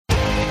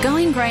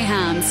Going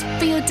Greyhounds,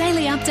 for your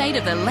daily update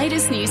of the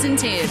latest news and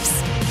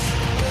tips.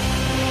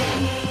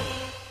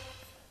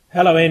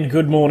 Hello and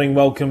good morning.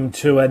 Welcome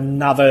to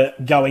another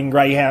Going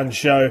Greyhound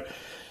show.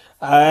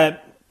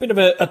 Bit of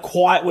a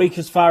quiet week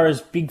as far as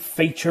big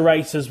feature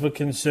races were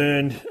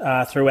concerned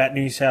throughout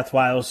New South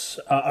Wales.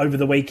 Over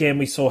the weekend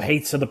we saw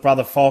heats of the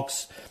Brother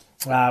Fox,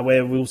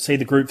 where we'll see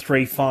the Group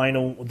 3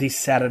 final this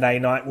Saturday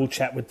night. We'll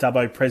chat with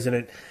Dubbo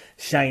President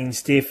Shane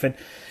Stiff.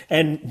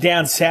 And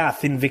down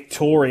south in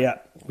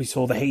Victoria, we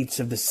saw the heats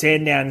of the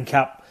Sandown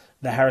Cup,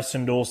 the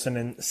Harrison Dawson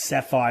and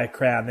Sapphire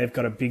Crown. They've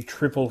got a big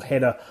triple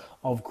header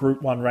of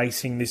Group 1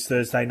 racing this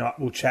Thursday night.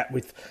 We'll chat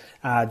with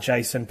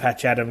Jason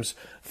Patch Adams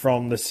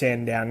from the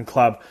Sandown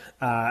Club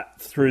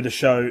through the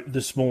show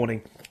this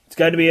morning. It's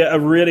going to be a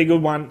really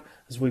good one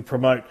as we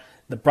promote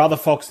the Brother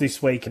Fox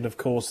this week and, of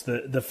course,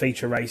 the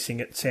feature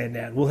racing at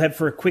Sandown. We'll head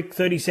for a quick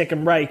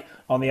 30-second break.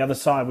 On the other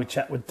side, we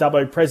chat with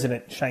Dubbo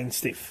President Shane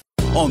Stiff.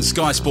 On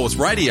Sky Sports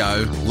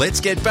Radio,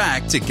 let's get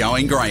back to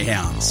Going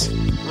Greyhounds.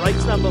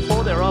 Race number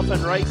 4, they're off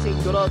and racing.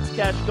 Good Odds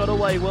Cash got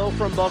away well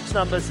from box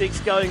number 6.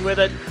 Going with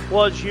it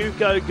was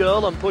Yuko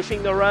Girl and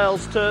pushing the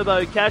rails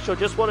Turbo Cash, or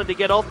just wanted to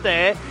get off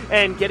there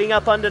and getting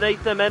up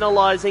underneath them,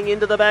 analysing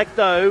into the back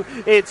though.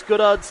 It's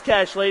Good Odds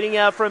Cash leading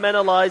out from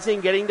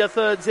analysing, getting to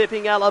third,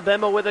 Zipping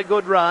Alabama with a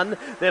good run.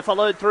 They're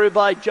followed through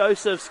by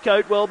Joseph's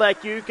Coat, well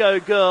back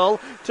Yuko Girl,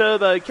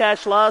 Turbo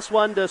Cash. Last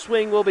one to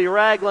swing will be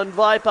Raglan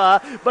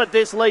Viper, but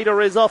this leader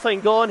is off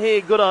and gone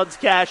here. Good Odds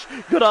Cash.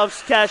 Good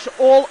Odds Cash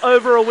all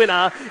over a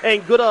winner.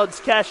 And Good Odds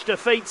Cash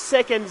defeats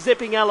second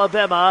Zipping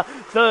Alabama.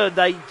 Third,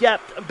 they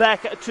gapped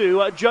back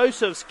to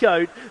Joseph's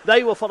Coat.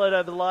 They were followed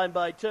over the line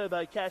by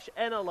Turbo Cash,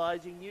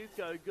 analysing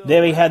Yuko Girl.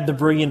 There we had the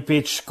brilliant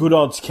bitch, Good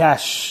Odds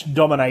Cash,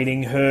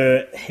 dominating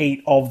her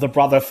heat of the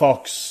Brother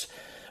Fox.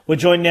 We're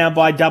joined now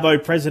by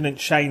Dubbo President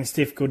Shane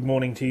Stiff. Good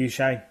morning to you,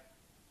 Shane.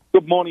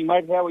 Good morning,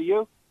 mate. How are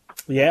you?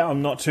 Yeah,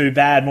 I'm not too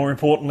bad. More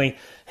importantly,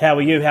 how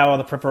are you? How are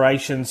the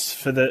preparations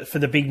for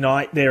the big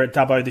night there at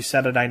Dubbo this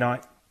Saturday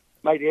night?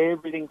 Mate,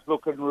 everything's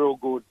looking real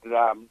good.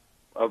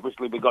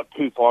 Obviously, we've got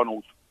 2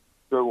 finals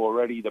through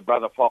already, the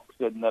Brother Fox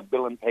and the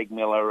Bill and Peg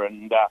Miller.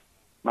 And,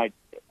 mate,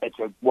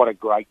 what a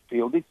great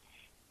field. It's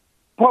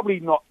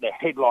probably not the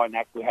headline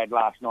act we had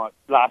last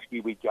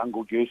year with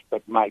Jungle Juice,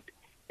 but, mate,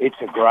 it's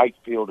a great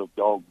field of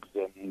dogs.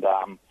 And,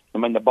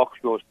 the box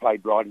draws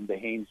played right into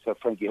hands for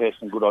Frankie Hurst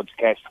and Good Odds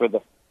Cash for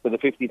the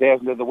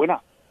 50,000 of the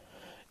winner.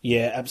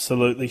 Yeah,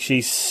 absolutely.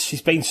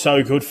 She's been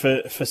so good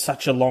for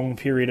such a long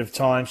period of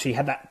time. She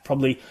had that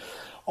probably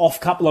off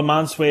couple of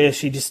months where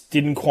she just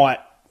didn't quite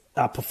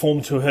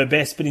perform to her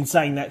best. But in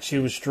saying that, she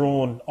was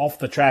drawn off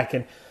the track,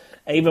 and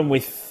even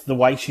with the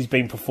way she's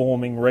been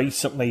performing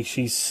recently,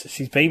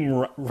 she's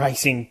been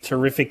racing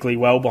terrifically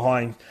well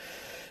behind.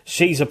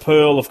 She's a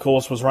Pearl, of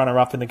course, was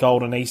runner-up in the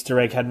Golden Easter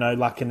Egg, had no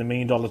luck in the $1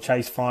 Million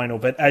Chase final.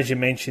 But as you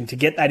mentioned, to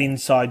get that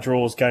inside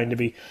draw is going to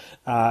be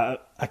a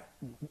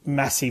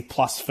massive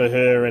plus for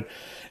her.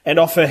 And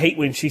off her heat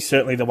win, she's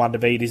certainly the one to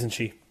beat, isn't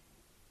she?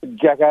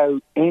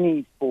 Jacko,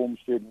 any form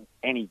student,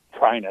 any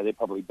trainer, they're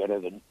probably better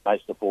than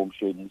most of the form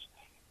students.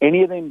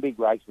 Any of them big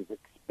races,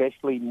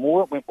 especially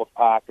more at Wentworth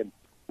Park and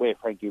where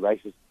Frankie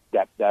races,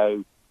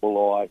 Dapto,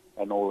 Bulleye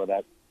and all of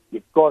that,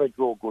 you've got to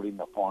draw good in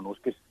the finals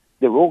because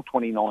they're all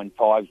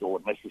 29.5s, or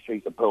unless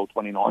she's a Pearl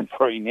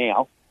 29.3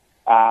 now.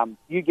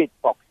 You get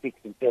box 6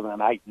 and 7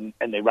 and 8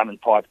 and they're running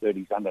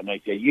 5.30s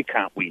underneath you. You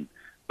can't win.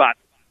 But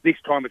this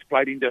time it's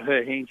played into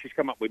her hand. She's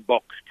come up with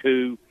box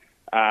 2.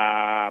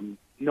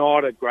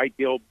 Not a great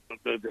deal of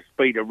the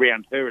speed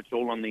around her. It's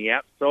all on the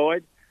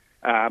outside.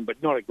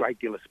 But not a great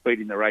deal of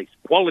speed in the race.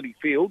 Quality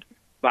field,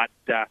 but,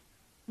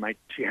 mate,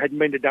 she hadn't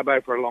been to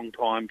Dubbo for a long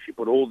time. She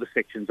put all the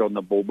sections on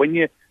the board. When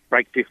you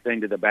break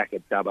 15 to the back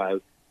at Dubbo,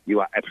 you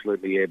are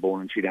absolutely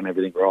airborne, and she done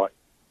everything right.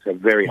 So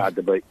very hard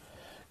to beat.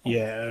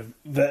 Yeah,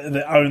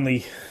 the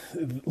only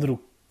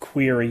little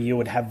query you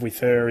would have with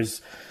her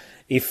is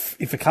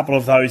if a couple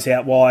of those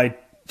out wide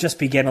just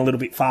begin a little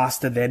bit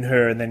faster than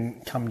her and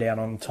then come down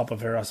on top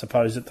of her, I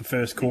suppose, at the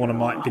first corner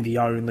might be the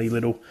only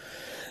little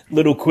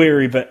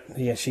query. But,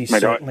 yeah, she's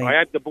certainly... I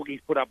hope the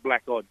bookies put up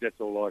black odds, that's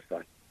all I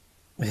say.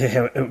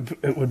 Yeah,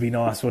 it would be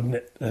nice, wouldn't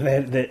it?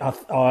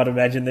 I'd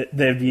imagine that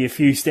there'd be a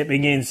few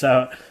stepping in,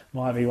 so it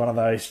might be one of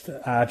those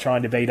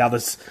trying to beat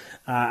others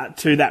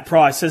to that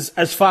price.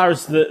 As far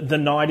as the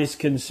night is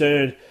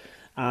concerned,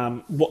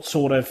 what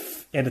sort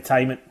of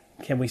entertainment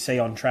can we see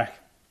on track?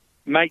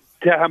 Mate,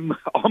 I've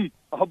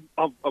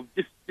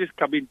just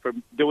come in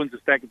from doing a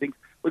stack of things.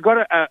 We've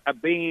got a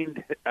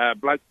band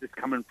bloke that's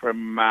coming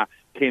from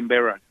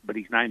Canberra, but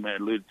his name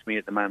eludes me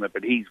at the moment,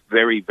 but he's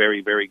very,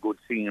 very, very good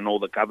singing all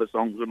the cover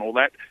songs and all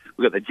that.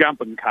 We've got the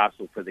Jumping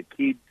Castle for the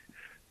kids,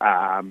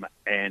 and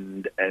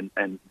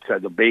so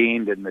the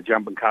band and the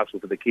Jumping Castle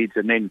for the kids,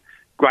 and then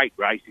great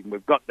racing.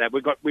 We've got that.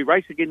 We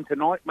race again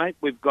tonight, mate.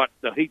 We've got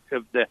the heats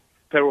of the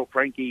Feral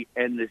Frankie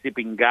and the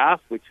Zipping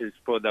Garth, which is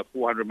for the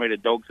 400-metre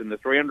dogs and the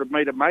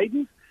 300-metre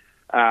maidens.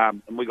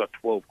 And we got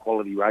 12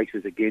 quality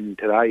races again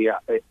today,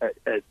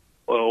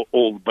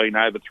 all been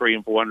over 300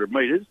 and 400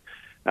 metres,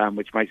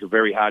 which makes it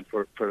very hard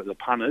for the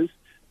punters.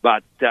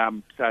 But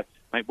so,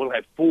 mate, we'll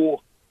have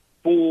four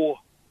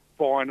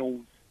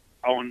finals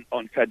on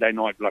Saturday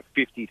night, like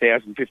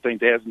 $50,000,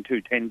 $15,000,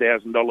 two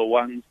 $10,000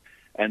 ones,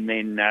 and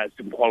then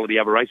some quality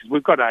other races.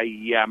 We've got a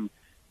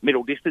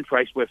middle distance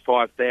race worth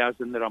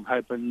 $5,000 that I'm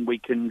hoping we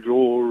can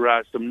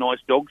draw some nice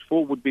dogs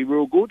for. Would be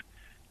real good.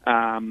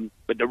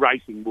 But the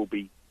racing will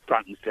be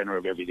front and centre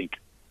of everything.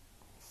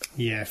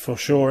 Yeah, for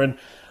sure. And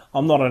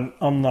I'm not an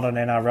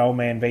NRL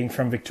man, being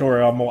from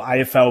Victoria. I'm more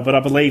AFL, but I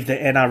believe the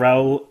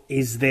NRL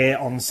is there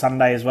on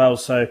Sunday as well.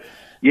 So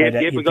we got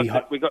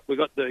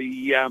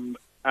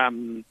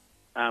the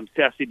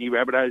South Sydney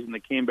Rabbitohs and the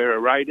Canberra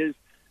Raiders.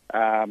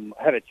 I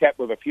had a chat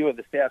with a few of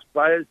the South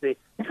players. They're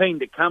keen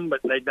to come,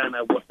 but they don't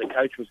know what the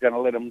coach was going to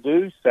let them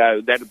do.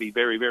 So that'll be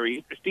very, very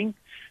interesting.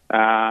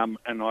 And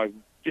I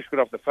just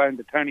got off the phone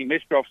to Tony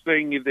Mestrov,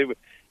 seeing if there was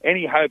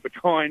any hope of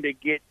trying to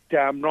get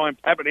Ryan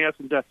Papenhuyzen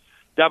into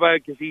Dubbo,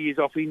 because he is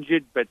off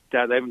injured, but they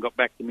haven't got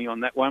back to me on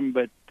that one.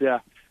 But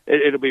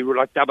it'll be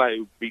like Dubbo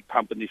will be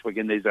pumping this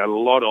weekend. There's a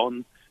lot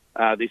on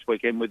this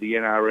weekend with the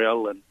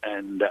NRL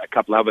and a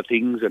couple of other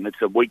things, and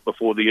it's a week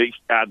before the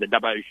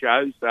Dubbo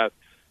show. So,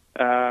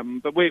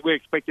 but we're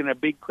expecting a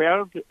big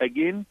crowd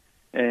again,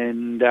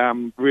 and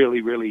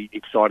really, really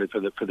excited for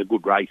the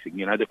good racing.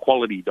 You know, the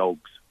quality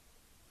dogs.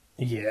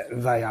 Yeah,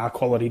 they are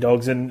quality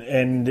dogs,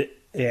 and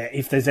yeah,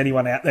 if there's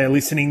anyone out there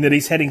listening that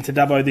is heading to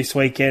Dubbo this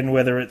weekend,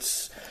 whether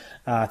it's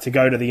to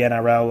go to the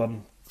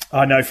NRL,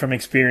 I know from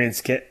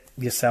experience, get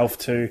yourself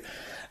to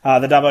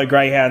the Dubbo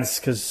Greyhounds,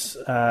 because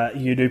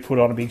you do put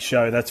on a big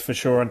show, that's for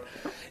sure. And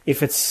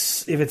if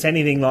it's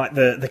anything like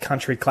the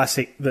Country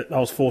Classic that I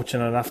was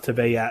fortunate enough to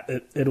be at,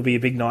 it'll be a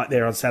big night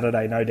there on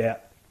Saturday, no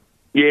doubt.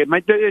 Yeah,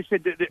 mate.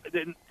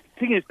 The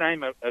singer's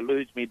name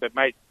eludes me, but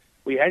mate,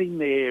 we had him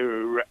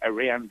there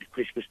around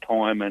Christmas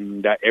time,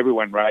 and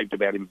everyone raved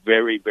about him.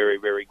 Very, very,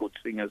 very good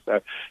singer. So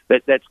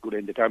that's good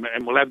entertainment.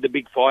 And we'll have the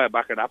big fire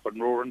bucket up and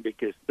roaring,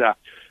 because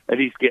it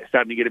is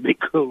starting to get a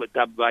bit cool at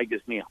Dub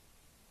Vegas now.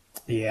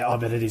 Yeah, I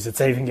bet it is. It's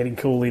even getting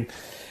cool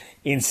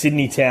in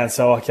Sydney town,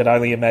 so I can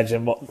only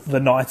imagine what the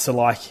nights are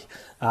like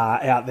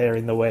out there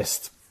in the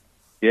west.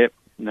 Yep.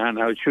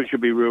 No, it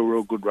should be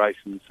real good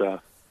racing. So.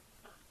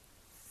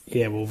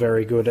 Yeah, well,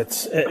 very good.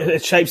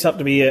 It shapes up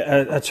to be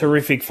a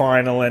terrific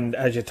final, and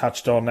as you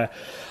touched on,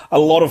 a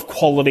lot of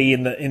quality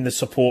in the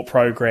support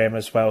program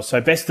as well.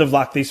 So best of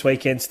luck this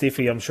weekend,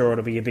 Stiffy. I'm sure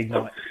it'll be a big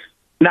night.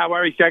 No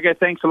worries, Jagger.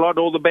 Thanks a lot.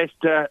 All the best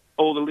to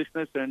all the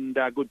listeners, and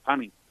good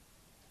punning.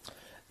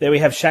 There we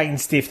have Shane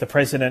Stiff, the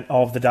president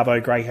of the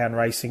Dubbo Greyhound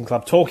Racing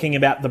Club, talking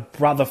about the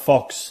Brother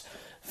Fox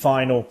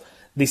final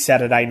this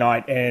Saturday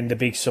night and the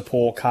big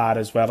support card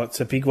as well. It's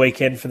a big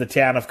weekend for the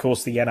town, of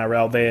course, the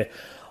NRL there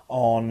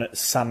on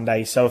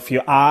Sunday. So if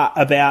you are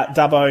about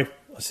Dubbo,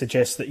 I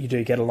suggest that you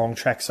do get along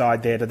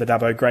trackside there to the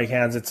Dubbo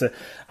Greyhounds. It's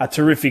a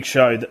terrific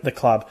show that the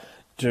club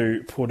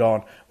do put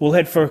on. We'll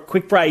head for a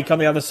quick break. On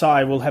the other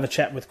side, we'll have a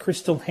chat with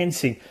Crystal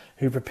Hensing,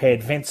 who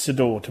prepared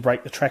Vencedor to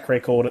break the track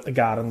record at the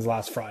Gardens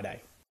last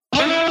Friday.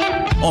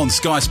 On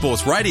Sky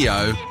Sports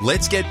Radio,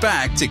 let's get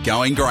back to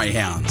Going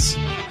Greyhounds.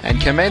 And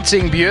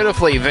commencing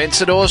beautifully,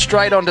 Vencedor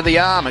straight onto the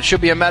arm. It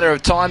should be a matter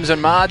of times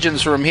and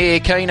margins from here.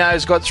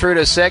 Keno's got through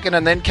to second,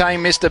 and then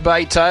came Mr.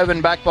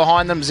 Beethoven. Back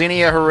behind them,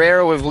 Zinnia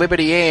Herrera with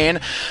Liberty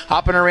Ann.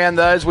 Up and around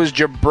those was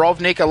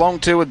Jabrovnik, along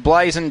two with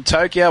Blazing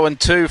Tokyo, and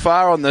Too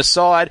Far on the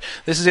side.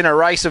 This is in a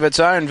race of its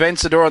own.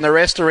 Vencedor and the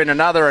rest are in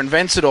another, and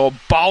Vencedor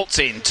bolts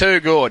in. Too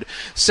good.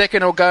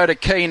 Second will go to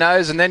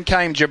Keno's, and then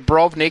came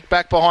Jabrovnik.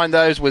 Back behind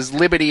those was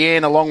Liberty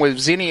Ann, along with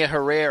Zinnia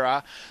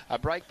Herrera. A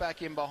break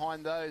back in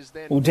behind those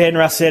then. Well, Dan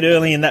Russ said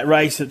early in that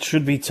race it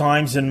should be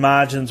times and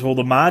margins. Well,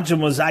 the margin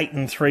was 8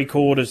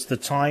 3/4. The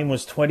time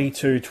was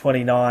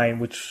 22:29,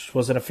 which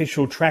was an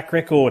official track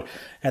record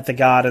at the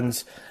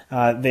Gardens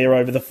there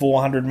over the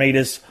 400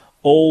 metres,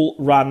 all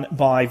run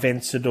by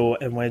Vencedor.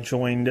 And we're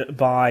joined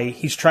by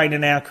his trainer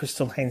now,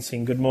 Crystal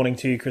Hensing. Good morning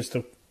to you,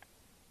 Crystal.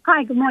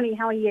 Hi, good morning.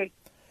 How are you?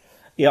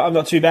 Yeah, I'm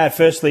not too bad.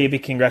 Firstly, a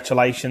big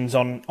congratulations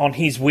on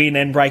his win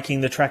and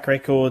breaking the track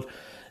record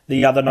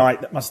the other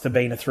night. That must have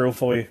been a thrill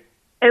for you.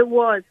 It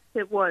was.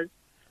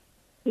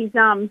 He's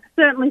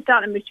certainly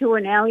starting to mature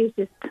now. He's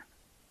just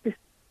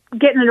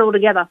getting it all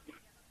together.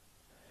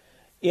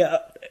 Yeah,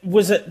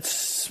 was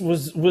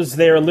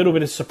there a little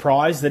bit of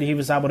surprise that he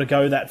was able to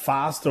go that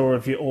fast, or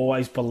have you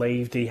always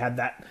believed he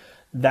had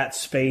that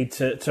speed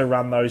to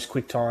run those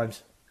quick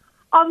times?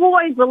 I've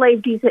always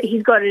believed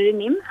he's got it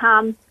in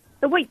him.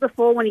 The week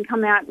before, when he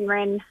come out and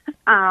ran,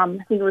 I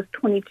think it was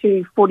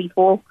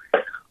 22:44.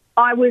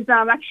 I was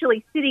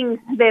actually sitting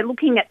there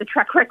looking at the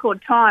track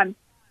record time,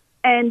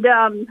 and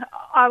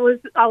I was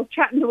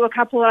chatting to a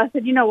couple, and I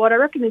said, you know what, I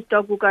reckon this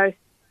dog will go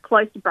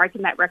close to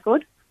breaking that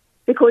record,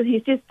 because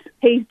he's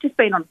just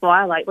been on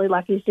fire lately.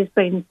 Like, he's just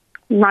been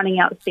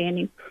running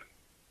outstanding.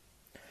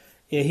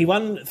 Yeah, he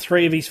won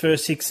 3 of his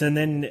first 6, and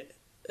then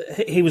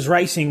he was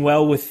racing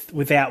well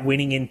without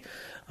winning in.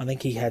 I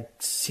think he had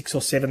 6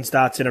 or 7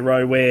 starts in a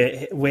row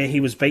where he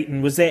was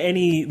beaten. Was there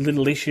any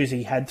little issues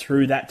he had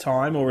through that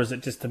time, or is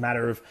it just a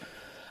matter of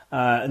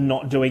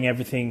not doing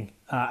everything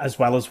as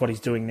well as what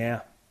he's doing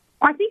now?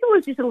 I think it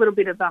was just a little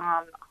bit of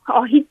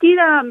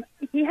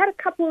he had a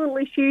couple of little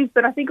issues,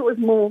 but I think it was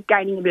more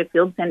gaining a bit of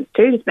field sense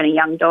too. He's been a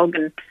young dog,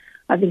 and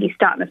I think he's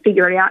starting to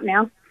figure it out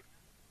now.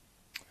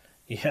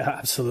 Yeah,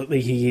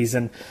 absolutely he is.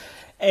 And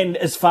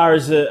as far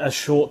as a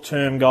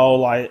short-term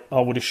goal, I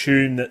would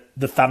assume that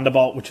the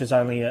Thunderbolt, which is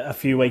only a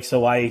few weeks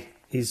away,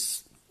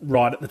 is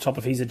right at the top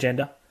of his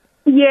agenda.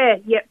 Yeah,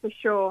 for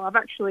sure. I've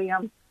actually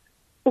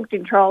booked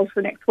in trials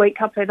for next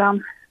week up at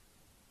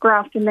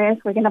Grafton there,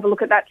 so we can have a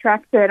look at that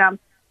track. But I'll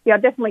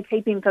definitely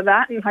keep him for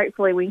that, and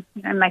hopefully we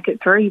make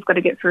it through. You've got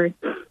to get through,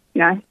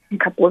 a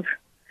couple of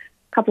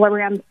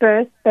rounds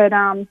first, but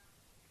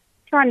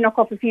try and knock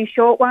off a few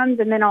short ones,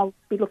 and then I'll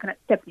be looking at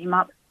stepping him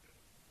up.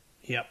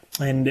 Yep,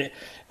 and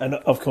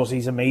of course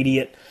his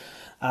immediate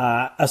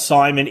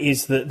assignment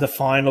is the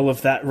final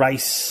of that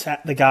race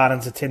at the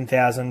Gardens, a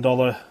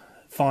 $10,000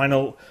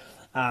 final.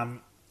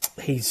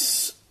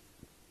 He's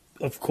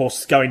of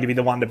course going to be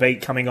the one to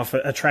beat, coming off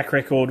a track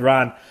record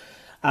run,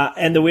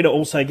 and the winner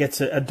also gets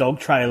a dog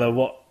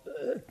trailer.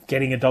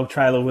 Getting a dog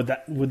trailer,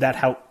 would that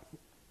help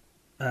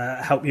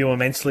you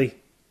immensely?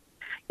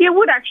 Yeah, it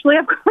would actually.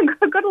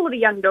 I've got a lot of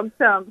young dogs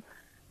that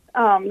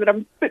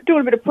I'm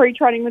doing a bit of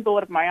pre-training with, a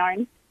lot of my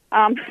own.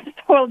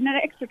 So an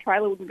extra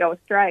trailer wouldn't go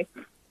astray.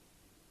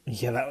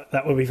 Yeah,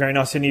 that would be very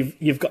nice. And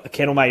you've got the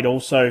Kennelmate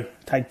also,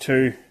 Take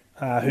Two,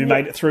 who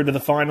made it through to the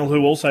final,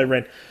 who also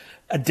ran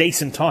a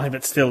decent time,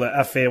 but still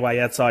a fair way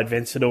outside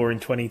Vencedor in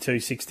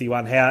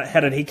 22.61. How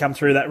did he come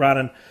through that run,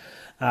 and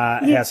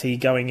how's he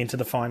going into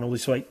the final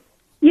this week?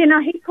 Yeah,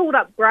 no, he pulled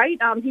up great.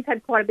 He's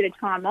had quite a bit of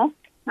time off.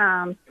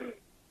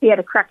 He had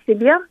a crack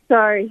fibula,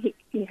 so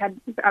he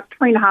had about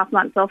 3.5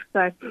 months off.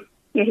 So,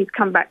 yeah, he's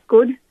come back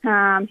good.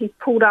 He's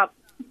pulled up.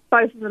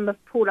 Both of them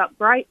have pulled up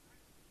great.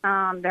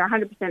 They're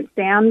 100%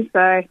 sound. So,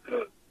 I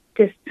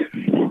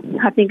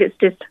think it's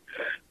just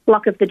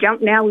luck of the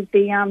jump now with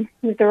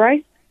the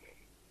race.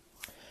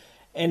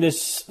 And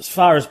as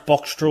far as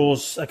box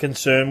draws are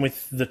concerned,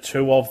 with the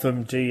two of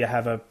them, do you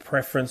have a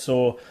preference,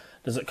 or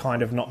does it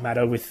kind of not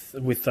matter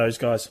with those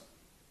guys?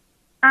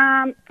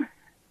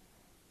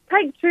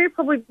 Take Two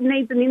probably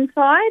needs an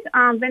inside.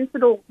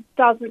 Vencedor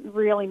doesn't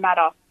really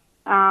matter.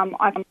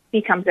 I think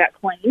he comes out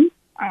clean.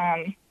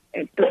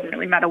 It doesn't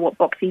really matter what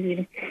box he's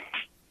in.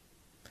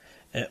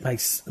 It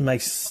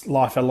makes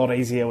life a lot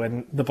easier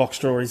when the box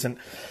draw isn't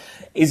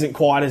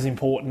quite as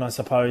important, I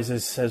suppose,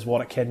 as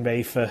what it can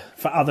be for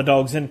other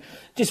dogs. And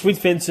just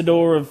with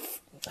Vencedor,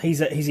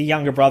 he's a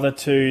younger brother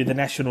to the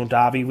National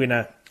Derby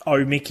winner,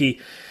 Mickey.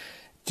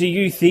 Do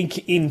you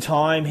think in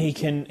time he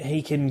can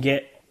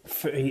get?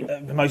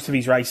 Most of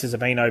his races have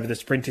been over the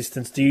sprint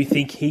distance. Do you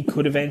think he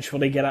could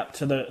eventually get up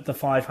to the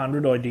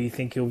 500, or do you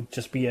think he'll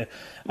just be a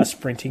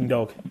sprinting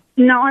dog?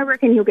 No, I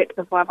reckon he'll get to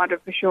the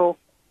 500 for sure.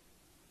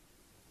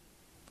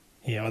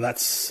 Yeah, well,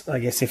 that's, I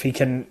guess, if he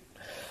can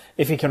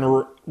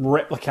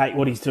replicate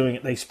what he's doing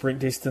at these sprint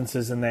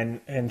distances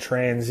and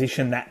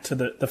transition that to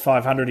the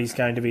 500, he's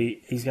going to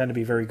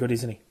be very good,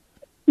 isn't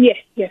he?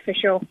 Yeah, for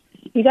sure.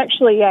 He's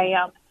actually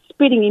a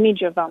spitting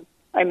image of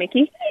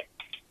Mickey.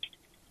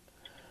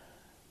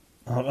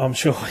 I'm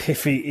sure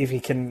if he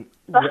can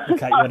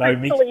replicate what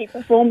Mickey, he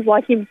performs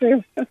like him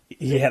too.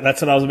 Yeah,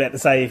 that's what I was about to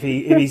say. If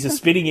he's a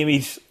spitting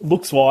image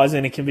looks wise,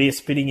 and it can be a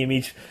spitting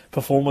image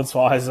performance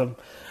wise,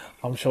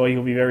 I'm sure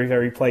he'll be very,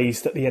 very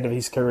pleased at the end of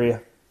his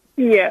career.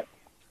 Yeah,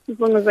 as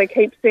long as they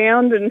keep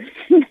sound and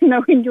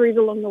no injuries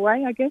along the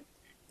way, I guess.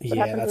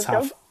 Yeah,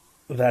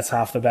 that's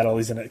half the battle,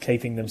 isn't it?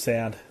 Keeping them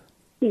sound.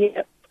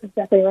 Yeah,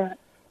 exactly right.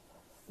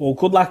 Well,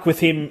 good luck with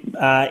him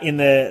in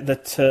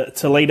the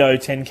Toledo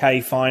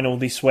 10K final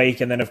this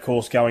week, and then, of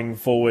course, going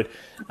forward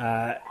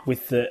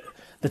with the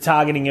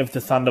targeting of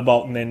the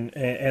Thunderbolt,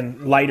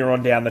 and later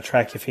on down the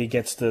track if he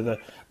gets to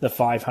the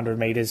 500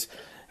 metres.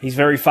 He's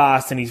very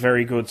fast and he's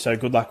very good, so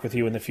good luck with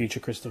you in the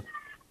future, Crystal.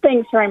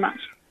 Thanks very much.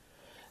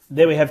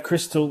 There we have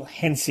Crystal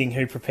Hensing,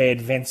 who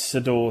prepared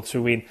Vencedor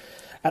to win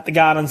at the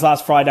Gardens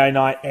last Friday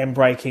night and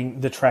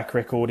breaking the track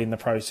record in the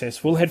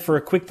process. We'll head for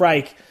a quick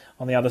break.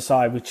 On the other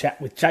side, we chat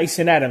with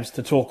Jason Adams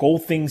to talk all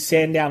things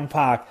Sandown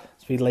Park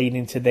as we lead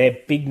into their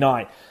big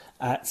night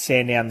at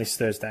Sandown this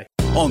Thursday.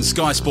 On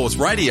Sky Sports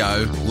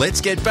Radio,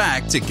 let's get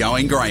back to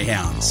Going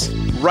Greyhounds.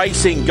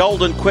 Racing,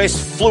 Golden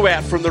Quest flew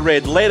out from the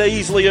red, led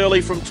easily early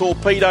from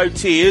Torpedo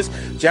Tears.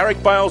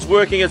 Jarek Bale's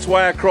working its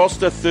way across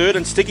to third,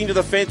 and sticking to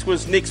the fence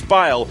was Nix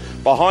Bale.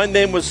 Behind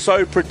them was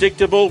So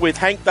Predictable with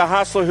Hank the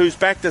Hustler, who's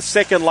back to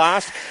second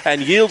last,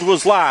 and Yield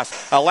was last.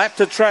 A lap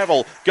to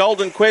travel.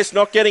 Golden Quest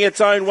not getting its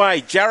own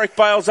way. Jarek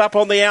Bale's up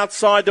on the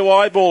outside to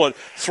eyeball it.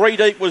 3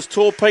 deep was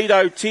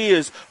Torpedo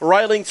Tears.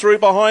 Railing through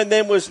behind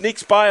them was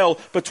Nix Bale.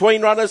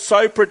 Between runners,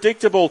 So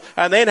Predictable,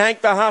 and then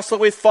Hank the Hustler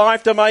with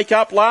 5 to make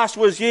up. Last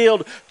was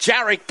Yield.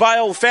 Jarek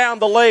Bale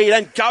found the lead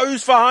and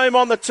goes for home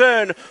on the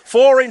turn.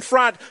 4 in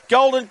front.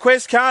 Golden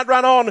Quest can't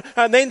run on,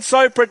 and then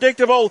So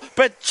Predictable.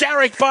 But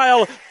Jarek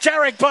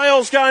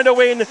Bale's going to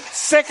win.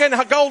 Second,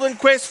 Golden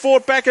Quest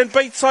fought back and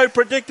beat So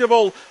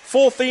Predictable.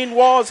 Fourth in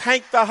was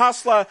Hank the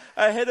Hustler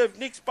ahead of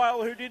Nix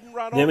Bale, who didn't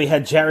run on. Then we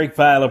had Jarek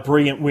Bale, a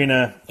brilliant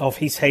winner of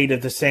his heat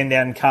of the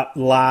Sandown Cup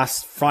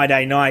last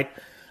Friday night.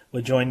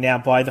 We're joined now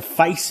by the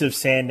face of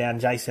Sandown,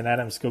 Jason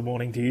Adams. Good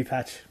morning to you,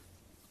 Patch.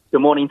 Good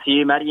morning to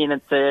you, Matty, and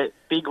it's a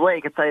big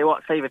week. I tell you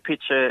what, fever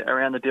pitch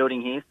around the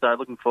building here, so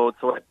looking forward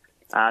to it.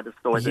 Just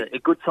always a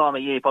good time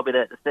of year, probably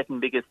the second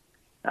biggest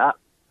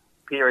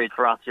period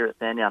for us here at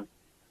Sandown.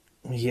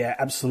 Yeah,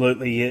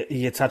 absolutely.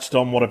 You touched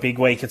on what a big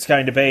week it's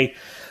going to be.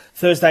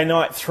 Thursday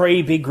night,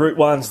 3 big Group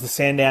 1s, the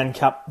Sandown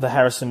Cup, the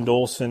Harrison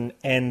Dawson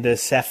and the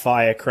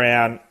Sapphire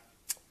Crown.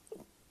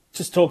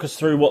 Just talk us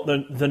through what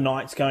the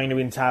night's going to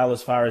entail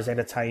as far as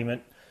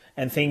entertainment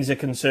and things are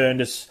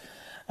concerned,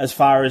 as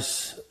far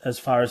as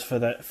for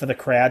the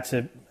crowd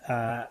to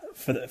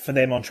for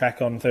them on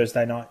track on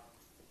Thursday night.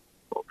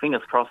 Well,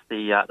 fingers crossed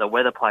the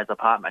weather plays a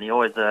part, man.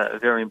 Always a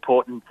very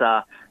important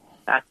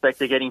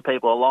aspect of getting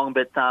people along,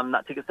 but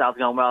that ticket sales are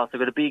going well. So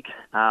we've got a big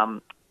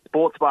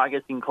sports bar, I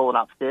guess you can call it,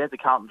 upstairs, the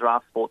Carlton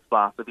Draft Sports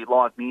Bar. So there'll be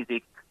live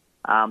music.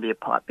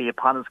 Be a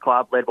punters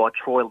club led by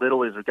Troy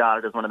Little, who's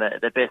regarded as one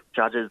of the best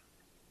judges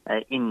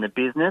in the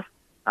business.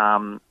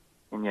 And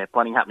yeah,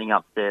 plenty happening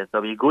upstairs. So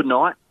it'll be a good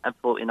night.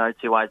 Absolutely no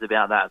two ways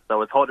about that.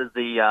 So as hot as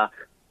the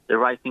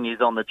racing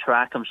is on the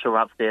track, I'm sure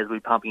upstairs will be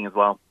pumping as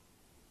well.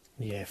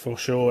 Yeah, for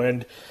sure.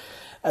 And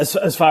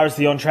as far as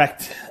the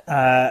on-track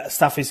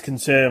stuff is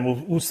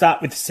concerned, we'll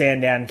start with the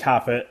Sandown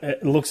Cup.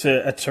 It looks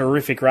a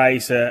terrific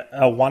race,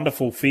 a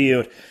wonderful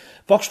field.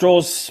 Box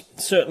draws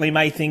certainly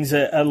made things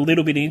a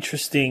little bit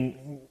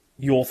interesting.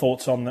 Your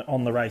thoughts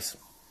on the race?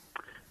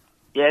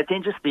 Yeah, it's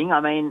interesting.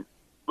 I mean,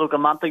 look, a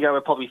month ago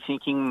we're probably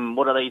thinking,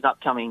 what are these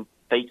upcoming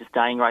feature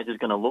staying races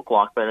going to look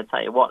like? But I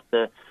tell you what,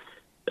 the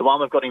one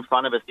we've got in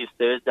front of us this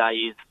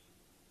Thursday is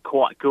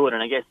quite good.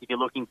 And I guess if you're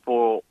looking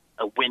for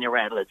a winner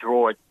out of the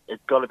draw,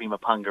 it's got to be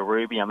Mapunga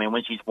Ruby. I mean,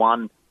 when she's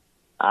won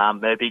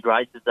her big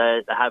races,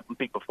 they have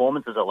big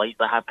performances at least.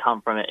 They have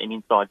come from an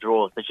inside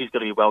draw, so she's got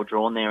to be well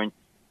drawn there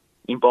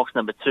in box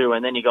number 2.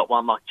 And then you got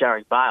one like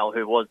Jarek Bale,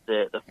 who was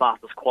the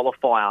fastest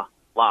qualifier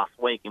last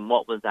week, and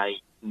what was a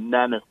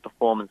mammoth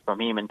performance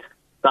from him, and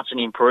such an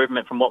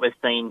improvement from what we've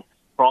seen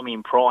from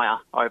him prior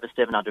over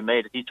 700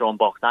 metres. He's drawn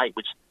box 8,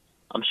 which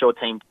I'm sure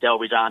Team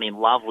Delbridge aren't in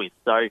love with.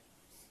 So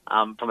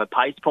from a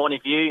pace point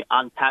of view,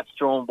 Untapped's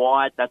drawn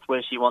wide. That's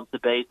where she wants to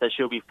be, so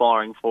she'll be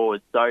firing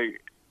forward. So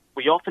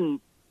we often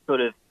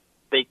sort of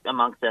speak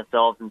amongst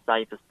ourselves and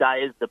say for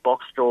stayers, the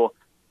box draw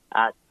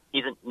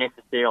isn't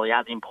necessarily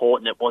as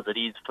important as it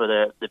is for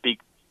the big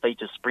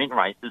feature sprint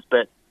races.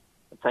 But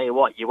I'll tell you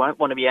what, you won't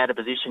want to be out of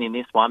position in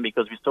this one,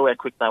 because we saw how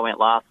quick they went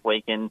last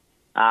week, and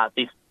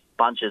this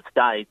bunch of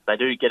stays, they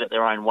do get it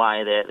their own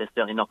way. They're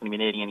certainly not going to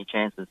be needing any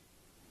chances.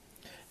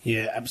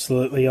 Yeah,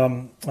 absolutely.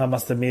 I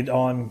must admit,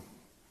 I'm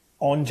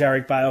on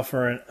Jarek Bale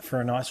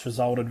for a nice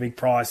result at a big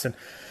price, and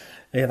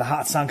yeah, the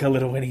heart sunk a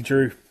little when he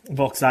drew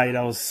box 8.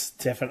 I was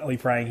definitely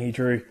praying he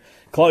drew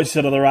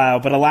closer to the rail,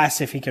 but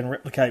alas, if he can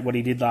replicate what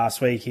he did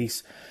last week,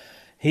 he's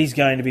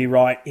going to be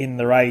right in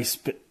the race.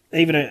 But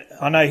even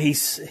I know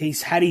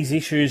he's had his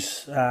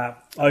issues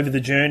over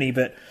the journey,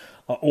 but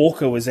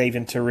Orca was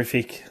even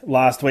terrific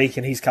last week,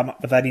 and he's come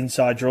up with that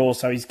inside draw,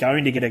 so he's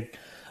going to get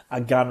a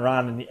gun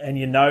run, and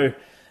you know,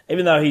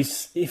 even though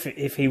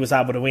if he was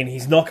able to win,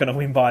 he's not going to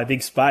win by a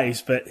big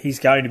space, but he's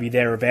going to be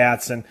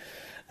thereabouts, and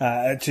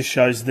it just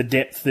shows the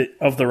depth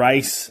of the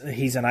race.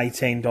 He's an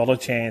 $18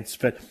 chance.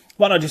 But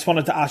one I just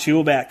wanted to ask you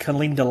about,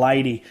 Kalinda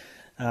Lady.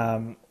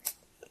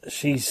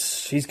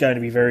 She's going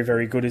to be very,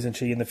 very good, isn't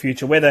she, in the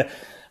future? Whether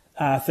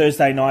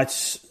Thursday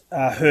night's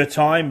her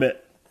time,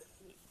 but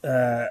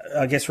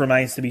I guess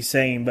remains to be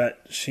seen.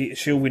 But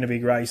she'll win a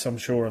big race, I'm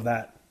sure of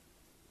that.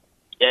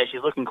 Yeah,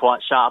 she's looking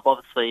quite sharp.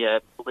 Obviously,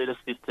 little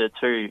sister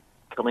to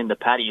Kalinda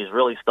Paddy has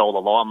really stole the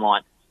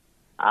limelight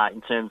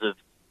in terms of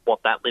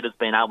what that litter's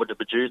been able to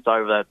produce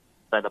over,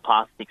 say, the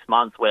past 6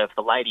 months, where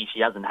for Lady, she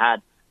hasn't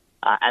had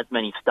as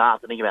many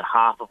starts. I think about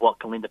half of what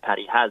Kalinda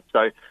Paddy has.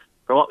 So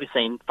from what we've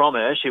seen from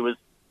her, she was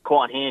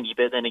quite handy.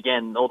 But then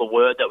again, all the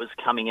word that was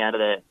coming out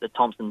of the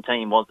Thompson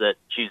team was that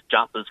she's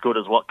just as good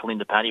as what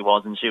Kalinda Paddy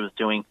was, and she was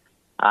doing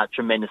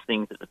tremendous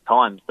things at the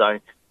time. So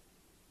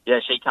yeah,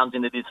 she comes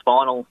into this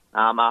final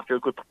after a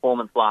good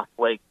performance last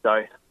week.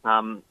 So,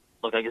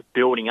 look, I guess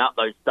building up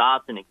those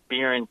starts and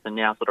experience, and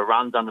now sort of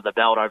runs under the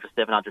belt over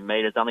 700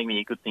 metres, I think will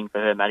be a good thing for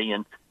her, Matty.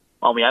 And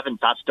one we haven't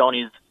touched on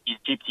is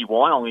Gypsy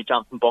Wyong, who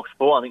jumps in box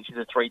 4. I think she's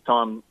a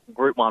 3-time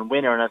Group 1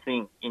 winner, and I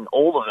think in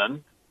all of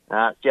them,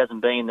 she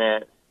hasn't been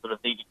the sort of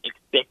the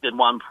expected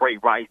one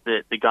pre-race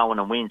to go in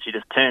and win. She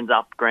just turns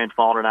up grand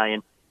final day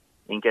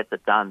and gets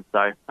it done.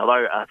 So,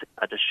 although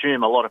I'd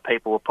assume a lot of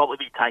people will probably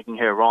be taking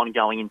her on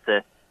going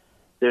into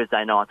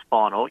Thursday night's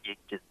final, you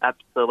just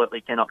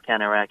absolutely cannot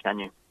count her out, can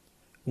you?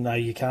 No,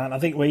 you can't. I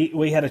think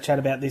we had a chat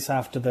about this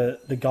after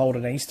the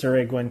Golden Easter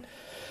Egg when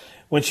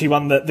when she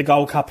won the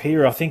Gold Cup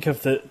here. I think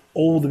of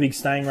all the big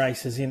staying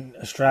races in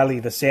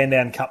Australia, the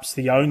Sandown Cup's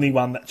the only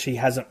one that she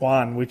hasn't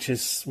won, which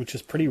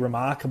is pretty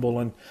remarkable.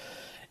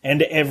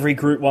 And every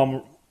Group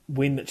 1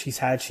 win that she's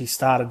had, she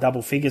started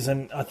double figures.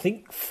 And I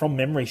think from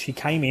memory, she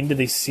came into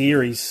this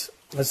series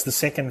as the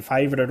second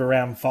favourite at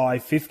around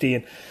 $5.50,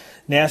 and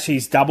now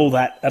she's double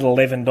that at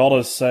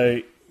 $11.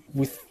 So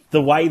with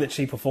the way that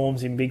she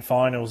performs in big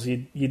finals,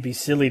 you'd be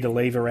silly to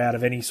leave her out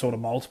of any sort of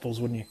multiples,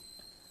 wouldn't you?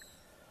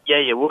 Yeah,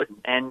 you would.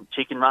 And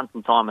she can run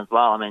some time as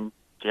well. I mean,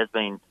 she has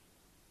been,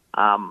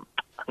 I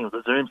think it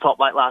was a Zoom top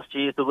late last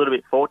year. It's a little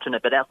bit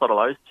fortunate, but outside of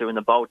those two, in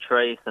the Bold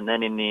Trease and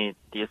then in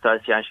the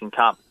Association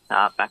Cup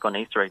back on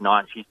Easter egg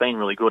night, she's been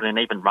really good, and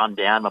even run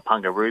down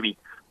Mapunga Ruby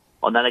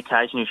on that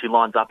occasion who she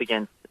lines up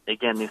against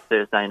again this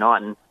Thursday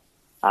night. And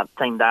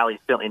Team Daly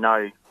certainly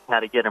know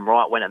how to get them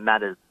right when it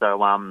matters.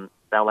 So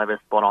they'll have a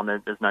spot on.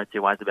 There's no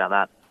two ways about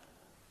that.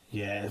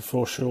 Yeah,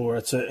 for sure.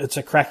 It's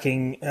a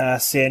cracking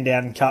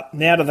Sandown Cup.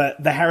 Now to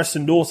the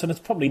Harrison Dawson. It's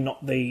probably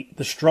not the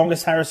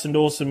strongest Harrison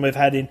Dawson we've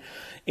had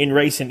in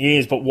recent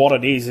years, but what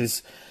it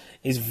is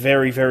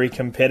very, very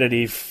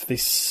competitive.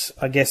 This,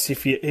 I guess,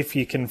 if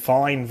you can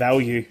find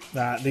value,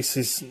 this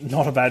is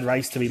not a bad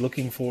race to be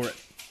looking for it.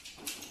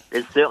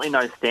 There's certainly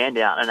no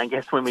standout, and I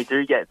guess when we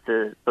do get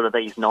to sort of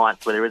these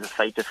nights where there is a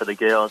feature for the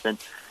girls and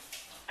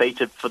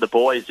featured for the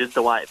boys, just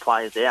the way it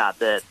plays out,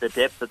 the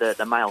depth of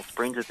the male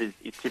sprinters is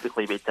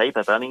typically a bit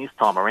deeper, but I think this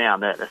time around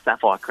the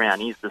Sapphire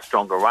Crown is the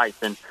stronger race.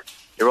 And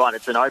you're right,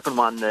 it's an open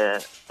one,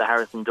 the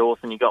Harrison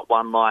Dawson. You got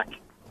one like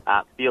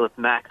Fearless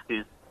Max,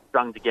 who's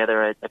strung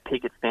together a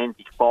picket fence.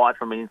 He fired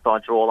from an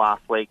inside draw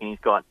last week, and he's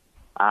got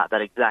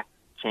that exact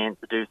chance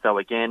to do so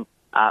again.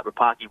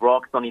 Rapaki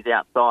Rocks on his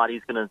outside.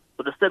 He's going to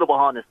sort of settle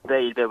behind the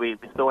speed, but we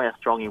saw how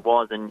strong he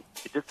was, and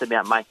it just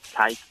about makes a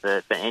case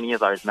for any of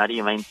those,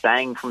 Matty. I mean,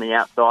 Bang from the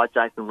outside,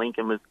 Jason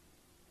Lincoln was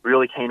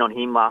really keen on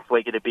him last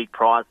week at a big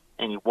prize,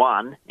 and he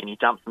won, and he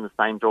jumps from the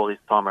same draw this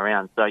time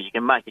around. So you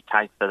can make a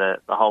case for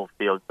the whole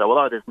field. So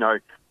although there's no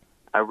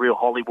a real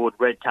Hollywood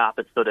red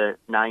carpet sort of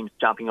names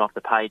jumping off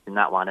the page in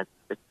that one,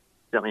 it's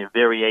certainly a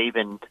very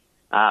even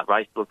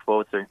race to look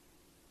forward to.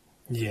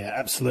 Yeah,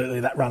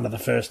 absolutely. That run to the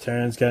first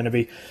turn is going to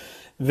be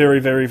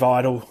very, very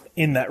vital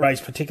in that race,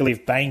 particularly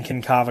if Bang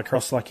can carve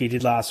across like he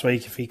did last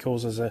week. If he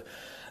causes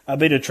a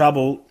bit of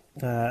trouble,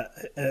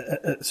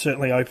 it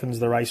certainly opens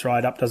the race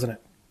right up, doesn't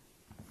it?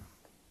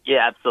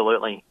 Yeah,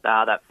 absolutely.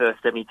 That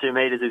first 72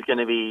 metres is going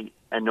to be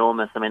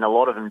enormous. I mean, a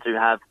lot of them do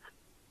have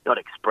not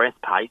express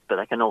pace, but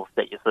they can all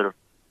set you sort of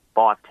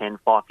 5:10,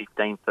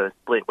 5:15 first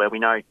split, where we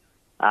know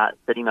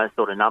setting those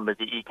sort of numbers,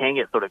 you can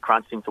get sort of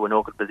crunched into an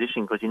awkward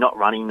position because you're not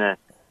running the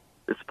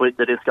split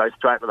that just goes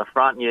straight to the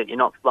front. You're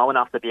not slow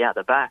enough to be out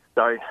the back.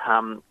 So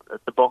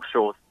the box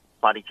draws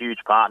played a huge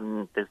part,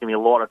 and there's going to be a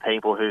lot of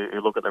people who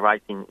look at the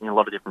race in a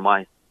lot of different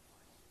ways.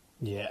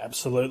 Yeah,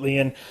 absolutely.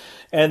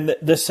 And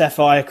the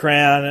Sapphire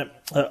Crown,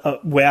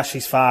 wow,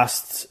 she's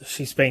fast.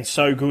 She's been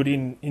so good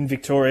in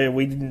Victoria.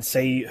 We didn't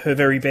see her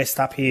very best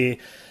up here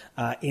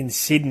in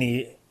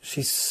Sydney.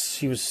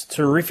 She was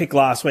terrific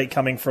last week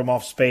coming from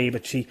off speed,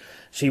 but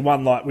she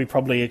won like we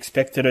probably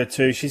expected her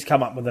to. She's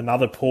come up with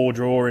another poor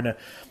draw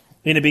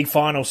in a big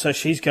final, so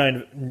she's going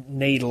to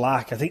need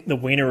luck. I think the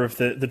winner of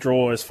the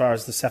draw, as far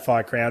as the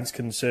Sapphire Crown's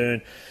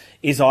concerned,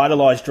 is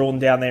Idolise, drawn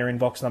down there in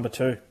box number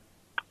 2.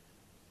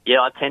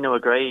 Yeah, I tend to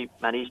agree,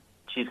 Matty.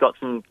 She's got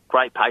some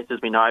great pace, as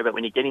we know, but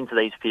when you get into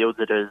these fields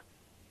that are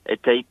as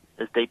deep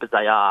as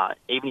they are,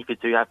 even if you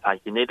do have pace,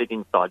 you need an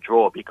inside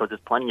draw because there's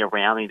plenty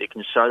around you that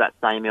can show that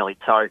same early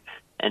toe.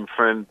 And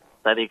from,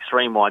 say, the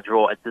extreme wide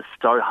draw, it's just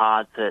so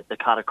hard to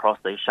cut across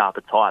these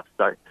sharper types.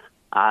 So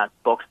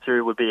box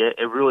 2 would be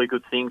a really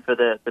good thing for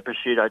the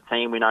Prosciutto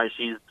team. We know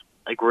she's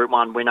a Group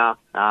 1 winner.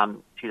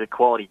 She's a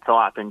quality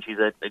type, and she's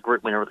a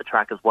group winner at the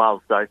track as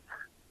well. So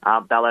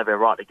they'll have her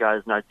right to go.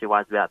 There's no two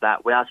ways about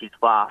that. Wow, she's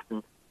fast.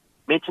 And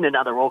mentioned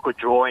another awkward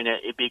draw in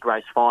a big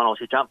race final.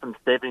 She jumped from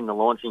 7 in the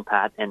launching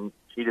pad, and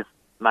she just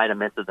made a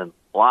mess of them.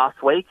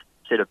 Last week,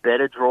 she had a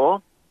better draw,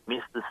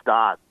 missed the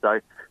start. So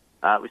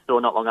we saw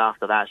not long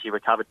after that she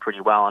recovered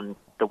pretty well, and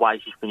the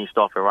way she finished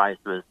off her race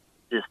was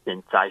just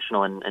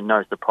sensational, and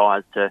no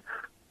surprise to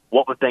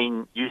what we've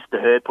been used to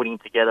her putting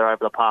together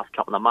over the past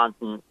couple of months.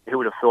 And who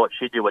would have thought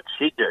she'd do what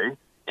she'd do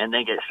and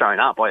then get shown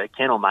up by a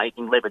kennel mate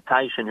in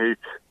Levitation, who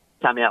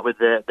came out with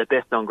the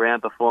best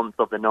on-ground performance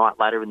of the night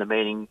later in the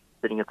meeting,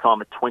 setting a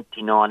time of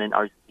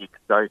 29:06.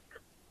 So,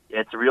 yeah,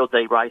 it's a real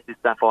deep race, this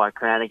Sapphire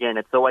Crown. Again,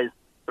 it's always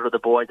sort of the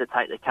boys that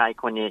take the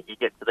cake when you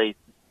get to these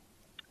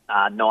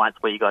nights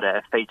where you got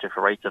a feature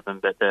for each of them,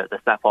 but the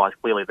Sapphire's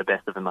clearly the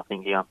best of them, I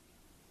think, here.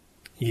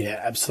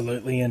 Yeah,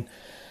 absolutely. And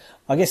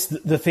I guess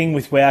the thing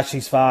with Wow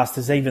She's Fast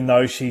is, even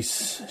though she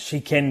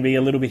can be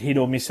a little bit hit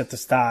or miss at the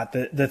start,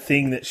 the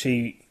thing that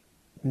she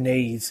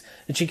needs,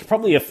 and she could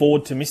probably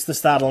afford to miss the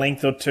start a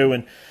length or two,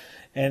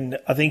 and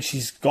I think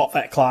she's got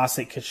that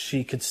classic because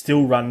she could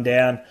still run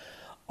down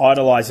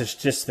idolises.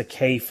 Just the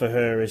key for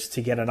her is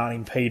to get an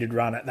unimpeded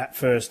run at that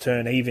first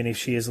turn, even if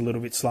she is a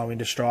little bit slow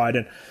into stride.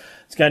 And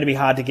it's going to be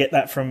hard to get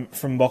that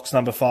from box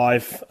number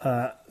 5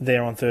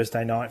 there on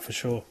Thursday night for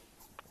sure.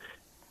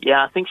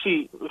 Yeah, I think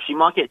she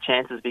might get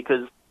chances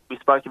because we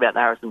spoke about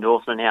Harrison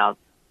Dawson and how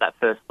that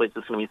first split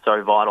is going to be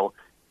so vital.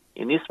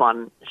 In this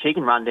one, she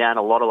can run down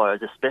a lot of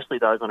those, especially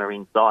those on her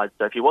inside.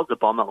 So if she was to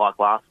bomb it like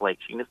last week,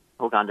 she can just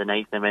hook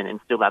underneath them and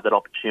still have that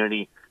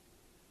opportunity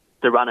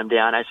to run them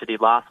down as she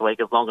did last week,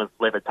 as long as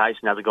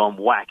levitation hasn't gone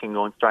whack and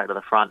going straight to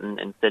the front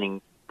and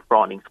setting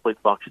frightening splits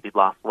like she did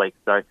last week.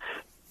 So,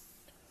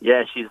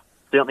 yeah, she's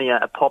certainly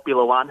a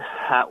popular one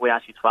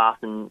where she's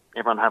fast and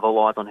everyone will have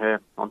all eyes on her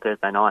on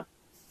Thursday night.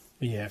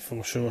 Yeah,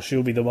 for sure.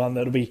 She'll be the one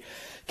that'll be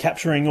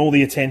capturing all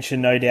the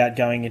attention, no doubt,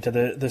 going into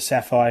the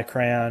Sapphire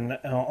Crown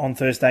on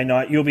Thursday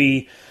night. You'll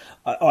be,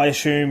 I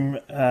assume,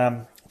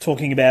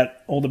 talking about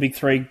all the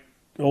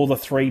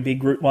three big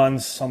Group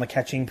 1s on the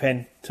catching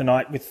pen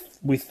tonight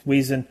with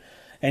Wiz and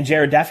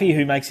Jared Daffy,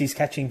 who makes his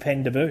catching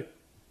pen debut.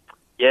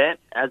 Yeah,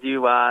 as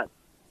you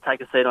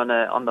take a seat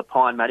on the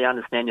Pine, Matty, I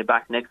understand you're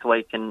back next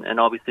week and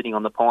I'll be sitting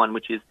on the Pine,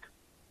 which is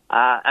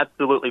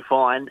absolutely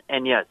fine.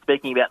 And, yeah,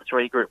 speaking about the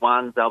 3 Group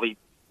 1s, they'll be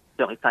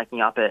certainly taking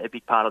up a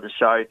big part of the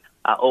show.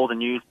 All the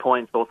news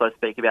points also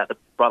speak about the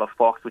Brother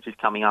Fox, which is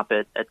coming up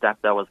at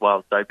Dapto as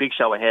well. So big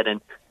show ahead,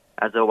 and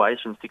as always,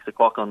 from 6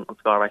 o'clock on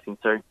Sky Racing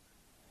 2.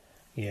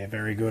 Yeah,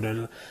 very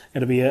good.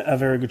 It'll be a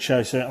very good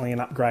show, certainly an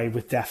upgrade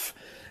with Daff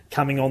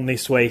coming on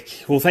this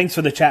week. Well, thanks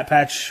for the chat,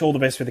 Patch. All the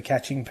best for the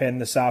catching pen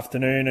this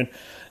afternoon,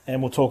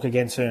 and we'll talk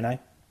again soon, eh?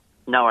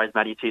 No worries,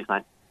 Matty. Cheers,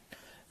 mate.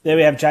 There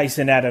we have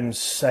Jason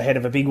Adams ahead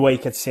of a big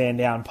week at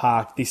Sandown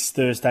Park this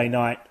Thursday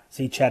night. As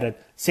he chatted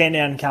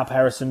Sandown Cup,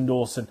 Harrison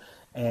Dawson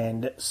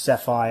and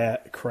Sapphire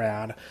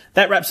Crown.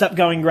 That wraps up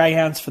Going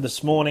Greyhounds for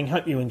this morning.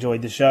 Hope you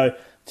enjoyed the show.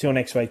 Till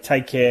next week,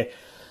 take care.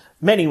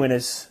 Many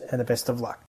winners and the best of luck.